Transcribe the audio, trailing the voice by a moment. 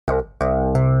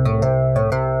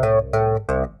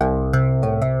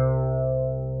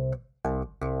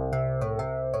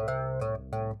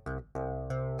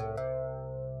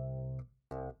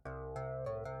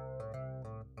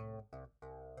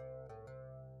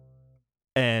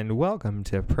and welcome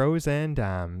to Pros and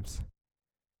Doms.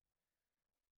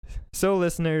 So,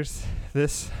 listeners,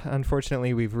 this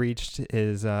unfortunately we've reached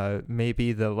is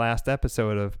maybe the last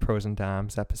episode of Pros and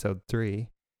Doms, episode 3.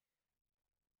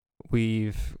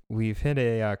 We've hit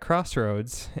a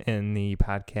crossroads in the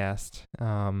podcast,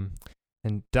 and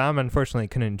Dom unfortunately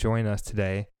couldn't join us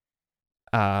today.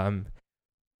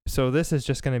 So this is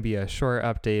just going to be a short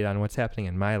update on what's happening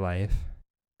in my life.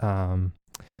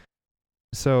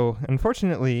 So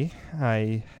unfortunately,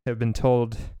 I have been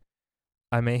told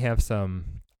I may have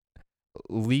some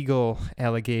legal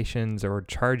allegations or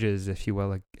charges, if you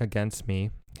will, against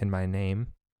me in my name.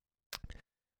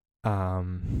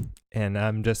 And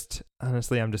I'm just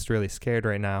really scared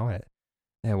right now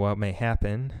at what may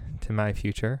happen to my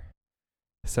future.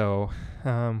 So,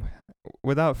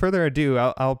 without further ado,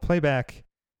 I'll play back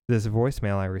this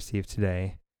voicemail I received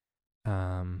today,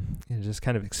 and just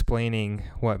kind of explaining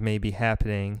what may be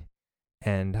happening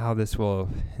and how this will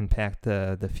impact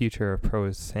the future of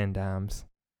Pros and Doms.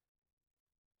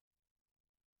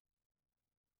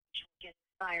 Get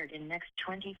expired in next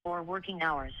 24 working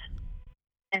hours.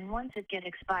 And once it get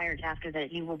expired after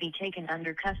that, you will be taken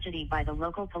under custody by the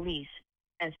local police,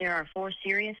 as there are 4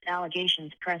 serious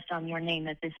allegations pressed on your name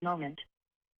at this moment.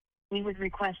 We would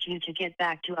request you to get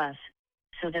back to us,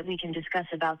 so that we can discuss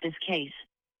about this case,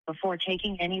 before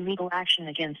taking any legal action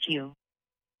against you.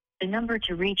 The number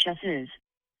to reach us is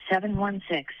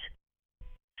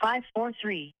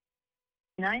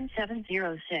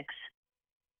 716-543-9706.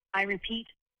 I repeat,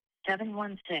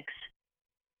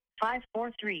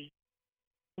 716-543-9706.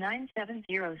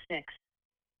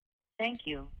 Thank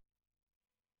you.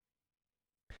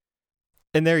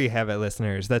 And there you have it,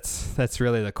 listeners. That's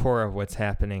really the core of what's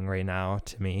happening right now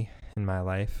to me in my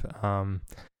life.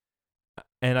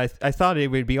 And I thought it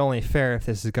would be only fair, if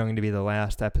this is going to be the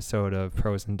last episode of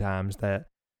Pros and Doms, that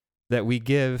we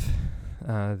give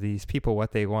these people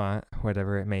what they want,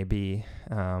 whatever it may be,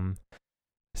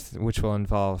 which will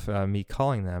involve me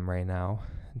calling them right now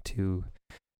to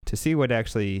see what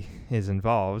actually is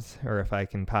involved, or if I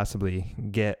can possibly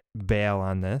get bail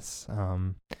on this.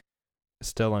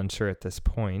 Still unsure at this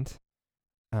point.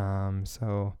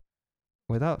 So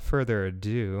without further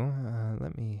ado,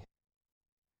 let me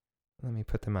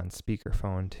put them on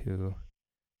speakerphone to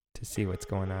see what's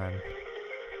going on.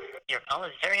 Your call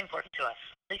is very important to us.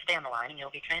 Please stay on the line and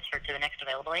you'll be transferred to the next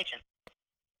available agent.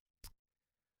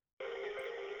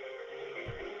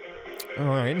 All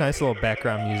right, nice little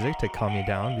background music to calm me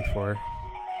down before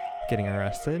getting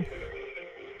arrested.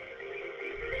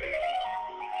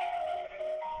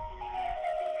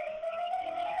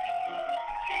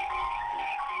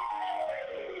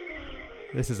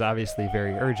 This is obviously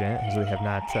very urgent, as we have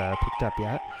not picked up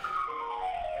yet.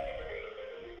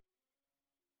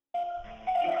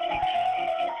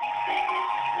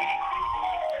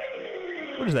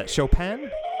 What is that,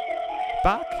 Chopin?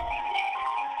 Bach?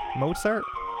 Mozart?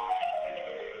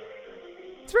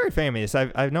 It's very famous.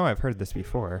 I know I've heard this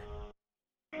before.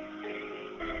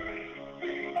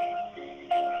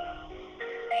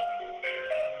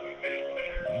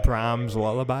 Brahms'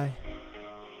 Lullaby?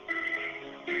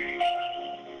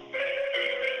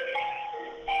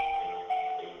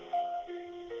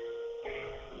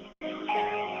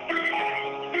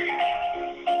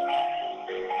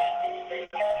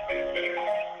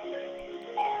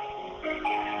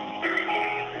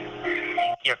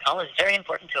 Your call is very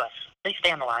important to us. Please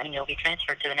stay on the line and you'll be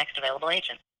transferred to the next available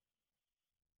agent.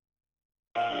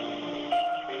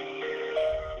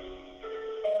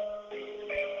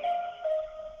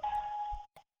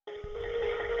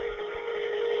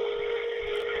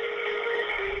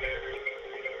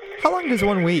 How long does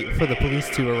one wait for the police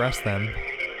to arrest them?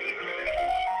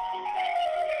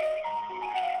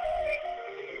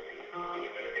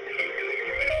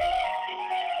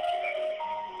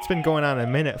 It's been going on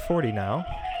 1:40 now.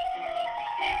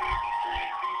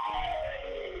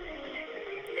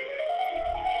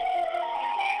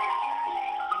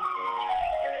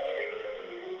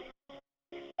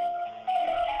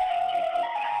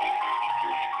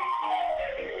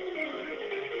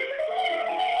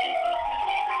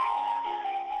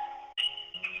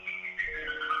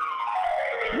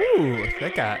 Ooh,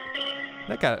 that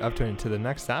got up into the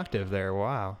next octave there.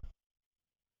 Wow.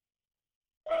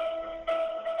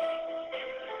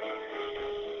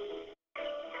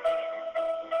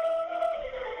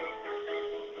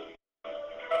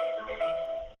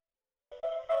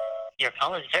 Your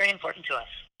call is very important to us.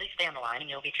 Please stay on the line and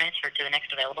you'll be transferred to the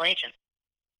next available agent.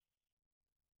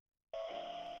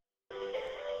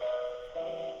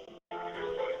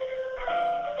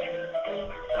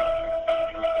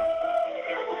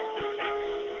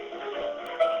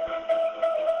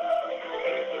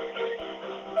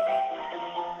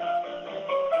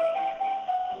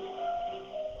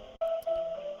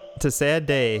 It's a sad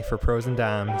day for pros and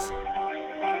doms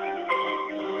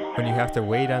when you have to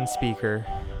wait on speaker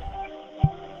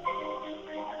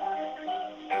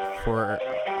for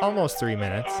almost 3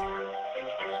 minutes.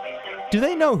 Do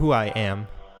they know who I am?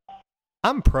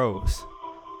 I'm Pros.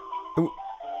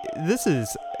 This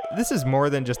is more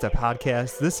than just a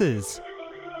podcast. This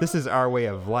is our way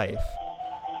of life.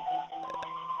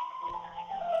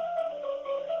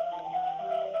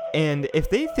 And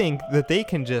if they think that they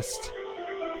can just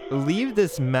leave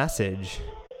this message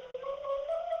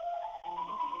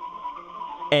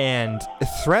and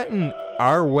threaten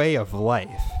our way of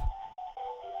life,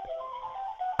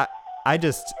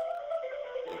 this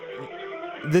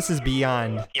is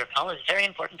beyond. Your call is very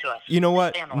important to us. You know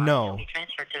what? Stay on the line. No. You'll be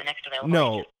transferred to the next available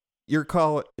No. agent. Your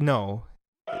call. No.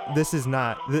 This is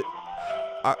not.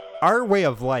 Our way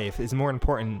of life is more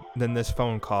important than this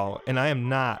phone call, and I am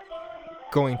not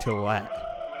going to let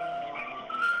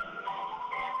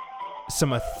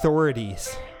some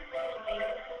authorities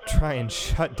try and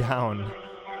shut down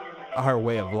our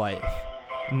way of life.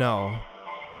 No.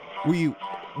 We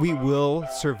will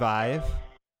survive.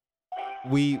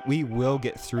 We will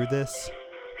get through this.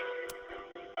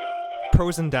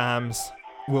 Pros and Doms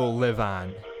will live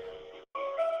on.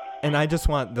 And I just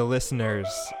want the listeners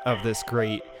of this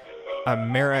great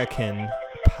American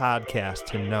podcast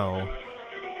to know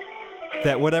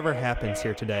that whatever happens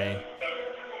here today,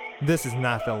 this is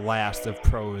not the last of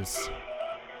Pros.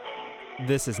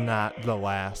 This is not the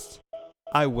last.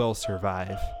 I will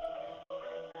survive.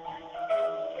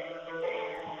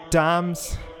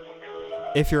 Doms,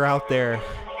 if you're out there,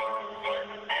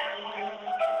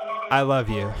 I love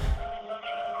you.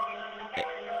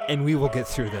 And we will get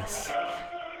through this.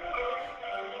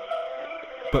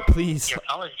 But please Your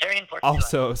call is very important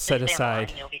also to us. set Please stay on the line aside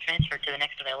and you'll be transferred to the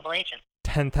next available agent.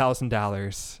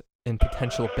 $10,000 in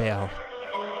potential bail.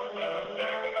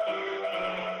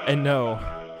 And know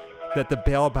that the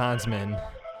bail bondsman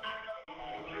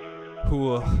who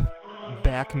will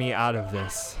back me out of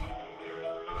this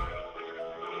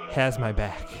has my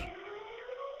back.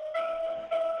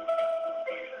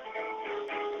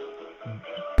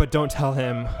 But don't tell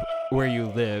him where you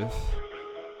live.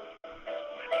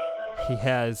 He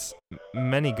has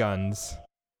many guns,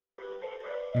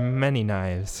 many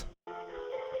knives,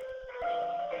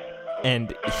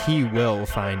 and he will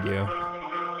find you.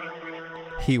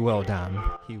 He will,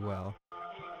 Dom. He will.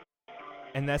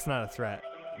 And that's not a threat.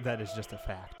 That is just a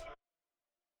fact.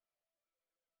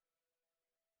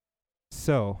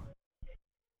 So,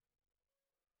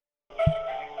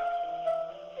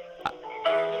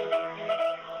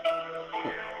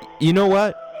 you know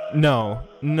what? No.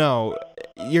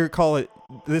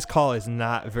 This call is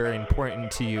not very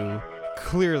important to you,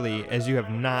 clearly, as you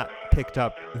have not picked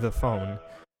up the phone.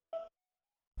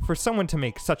 For someone to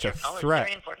make such a Your call is threat.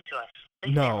 very important to us.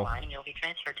 Please stay on the No. line and you'll be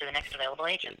transferred to the next available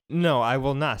agent. No, I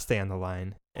will not stay on the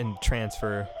line and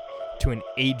transfer to an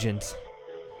agent.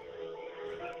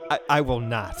 I will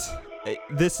not.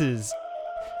 This is.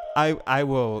 I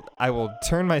will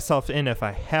turn myself in if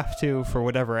I have to for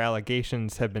whatever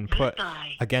allegations have been put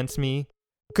Goodbye. against me.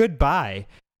 Goodbye.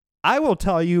 I will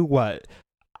tell you what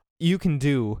you can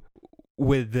do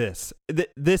with this.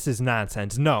 This is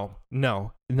nonsense. No.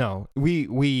 We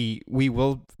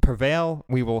will prevail.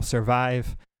 We will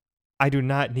survive. I do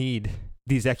not need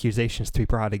these accusations to be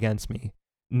brought against me.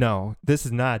 No, this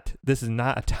is not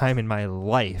a time in my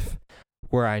life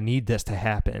where I need this to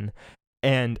happen.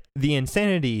 And the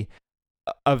insanity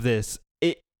of this,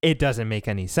 it doesn't make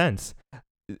any sense.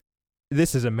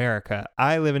 This is America.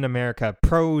 I live in America.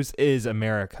 Pros is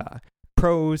America.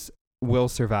 Pros will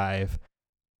survive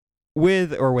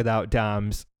with or without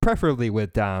Doms, preferably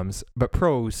with Doms, but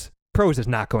Pros is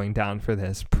not going down for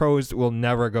this. Pros will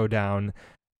never go down.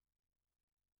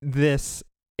 This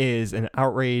is an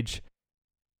outrage,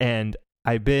 and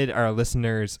I bid our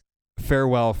listeners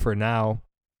farewell for now.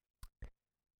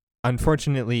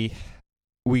 Unfortunately,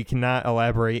 we cannot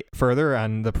elaborate further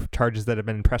on the charges that have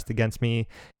been pressed against me,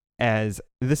 as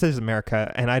this is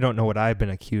America, and I don't know what I've been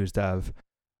accused of,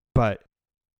 but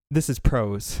this is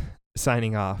Pros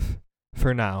signing off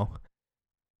for now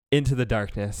into the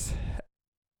darkness,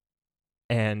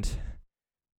 and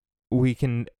we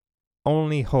can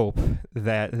only hope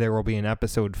that there will be an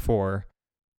episode 4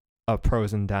 of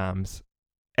Pros and Doms,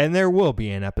 and there will be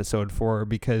an episode 4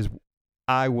 because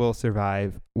I will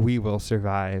survive, we will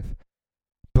survive,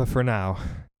 but for now,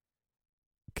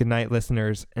 good night,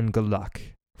 listeners, and good luck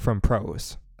from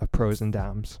Pros of Pros and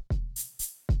Doms.